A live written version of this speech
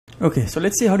Okay, so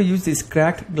let's see how to use this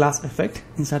cracked glass effect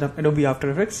inside of Adobe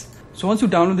After Effects. So once you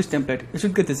download this template, you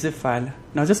should get the zip file.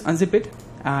 Now just unzip it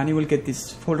and you will get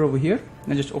this folder over here.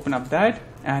 Now just open up that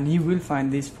and you will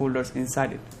find these folders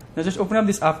inside it. Now just open up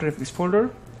this After Effects folder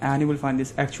and you will find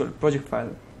this actual project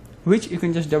file, which you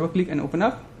can just double click and open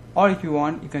up, or if you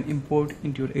want you can import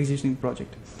into your existing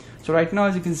project. So right now,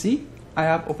 as you can see, I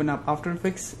have opened up After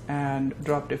Effects and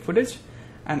dropped a footage,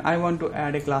 and I want to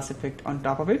add a glass effect on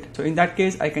top of it. So in that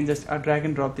case, I can just drag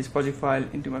and drop this project file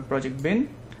into my project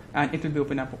bin and it will be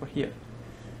opened up over here.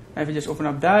 And if you just open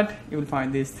up that, you will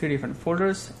find these 3 different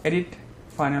folders: edit,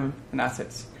 final, and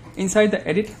assets. Inside the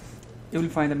edit, you will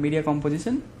find the media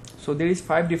composition. So there is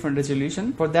 5 different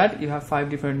resolution. For that, you have 5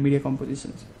 different media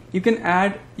compositions. You can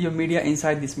add your media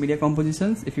inside these media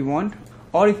compositions if you want,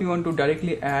 or if you want to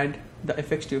directly add the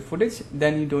effects to your footage,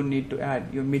 then you don't need to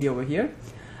add your media over here.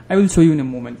 I will show you in a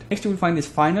moment. Next, you will find this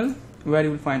final, where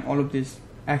you will find all of these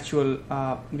actual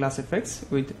glass effects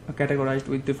with categorized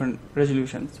with different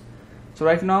resolutions. So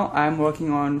right now I am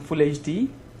working on Full HD,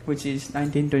 which is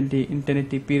 1920 in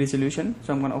 1080p resolution.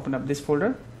 So I'm going to open up this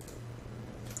folder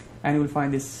and you will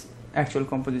find these actual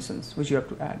compositions which you have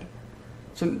to add.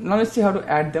 So now let's see how to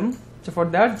add them. So for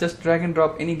that, just drag and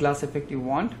drop any glass effect you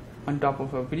want on top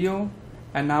of a video.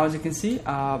 And now as you can see,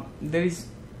 there is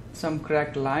some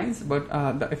cracked lines, but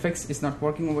the effects is not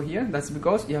working over here. That's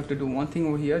because you have to do one thing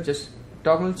over here, just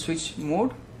toggle switch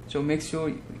mode. So make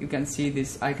sure you can see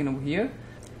this icon over here.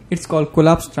 It's called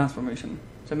collapse transformation.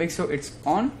 So make sure it's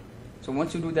on. So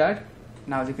once you do that,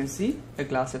 now as you can see, the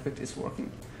glass effect is working.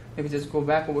 If you just go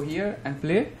back over here and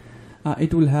play,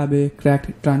 it will have a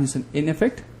cracked transition in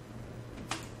effect.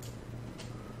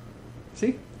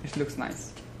 See, it looks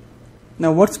nice.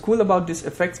 Now what's cool about this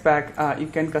effects pack, you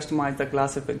can customize the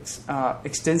glass effects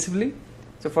extensively.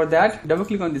 So for that, double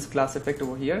click on this glass effect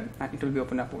over here and it will be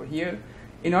opened up over here.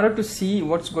 In order to see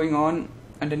what's going on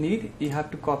underneath, you have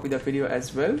to copy the video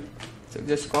as well. So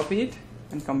just copy it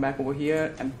and come back over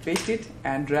here and paste it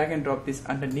and drag and drop this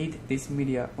underneath this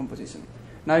media composition.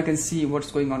 Now you can see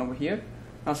what's going on over here.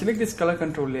 Now select this color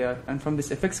control layer, and from this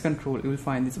effects control you will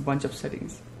find this bunch of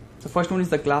settings. The first one is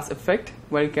the glass effect,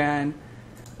 where you can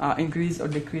increase or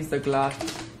decrease the glass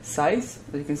size.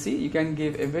 As you can see, you can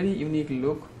give a very unique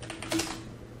look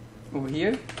over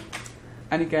here,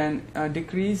 and you can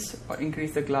decrease or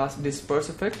increase the glass disperse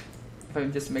effect. If I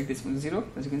just make this one 0,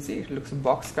 as you can see, it looks a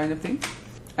box kind of thing.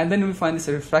 And then you will find this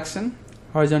refraction,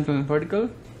 horizontal and vertical.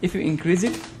 If you increase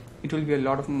it, it will be a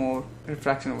lot of more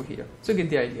refraction over here. So get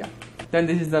the idea. Then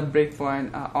this is the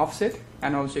breakpoint offset,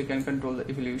 and also you can control the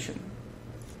evolution.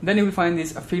 Then you will find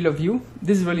this field of view.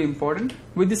 This is really important.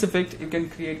 With this effect, you can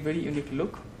create very unique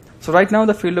look. So right now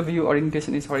the field of view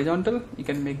orientation is horizontal. You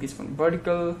can make this one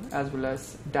vertical as well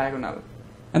as diagonal.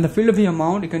 And the field of view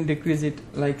amount, you can decrease it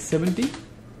like 70.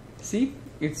 See,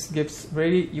 it gives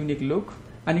very unique look.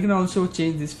 And you can also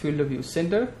change this field of view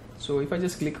center. So if I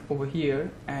just click over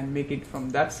here and make it from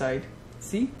that side,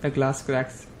 see, the glass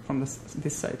cracks from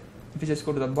this side. If you just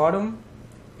go to the bottom,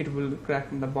 it will crack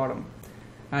from the bottom.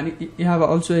 And you have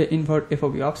also an invert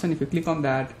FOV option. If you click on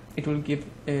that, it will give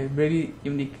a very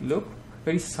unique look,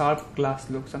 very sharp glass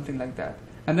look, something like that.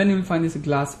 And then you will find this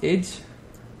glass edge.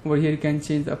 Over here you can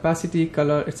change the opacity,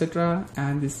 color, etc.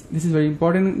 And this is very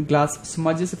important, glass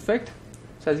smudges effect.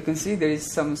 So as you can see, there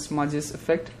is some smudges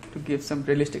effect to give some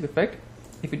realistic effect.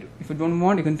 If you don't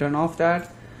want, you can turn off that,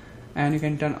 and you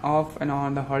can turn off and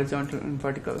on the horizontal and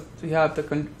vertical. So you have the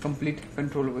complete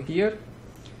control over here.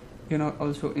 You can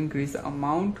also increase the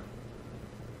amount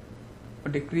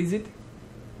or decrease it,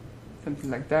 something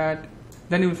like that.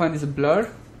 Then you will find this blur.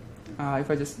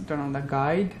 If I just turn on the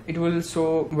guide, it will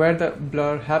show where the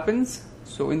blur happens.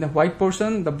 So in the white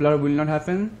portion, the blur will not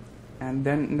happen, and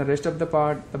then in the rest of the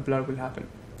part, the blur will happen.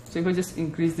 So if I just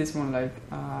increase this one like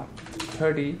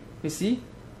 30, you see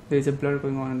there is a blur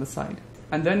going on the side.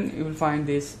 And then you will find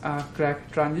this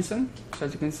crack transition. So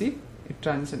as you can see, it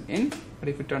transition in, but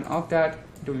if you turn off that,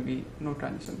 it will be no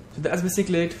transition. So that's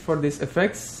basically it for these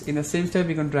effects. In the same step,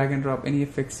 you can drag and drop any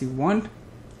effects you want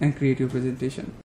and create your presentation.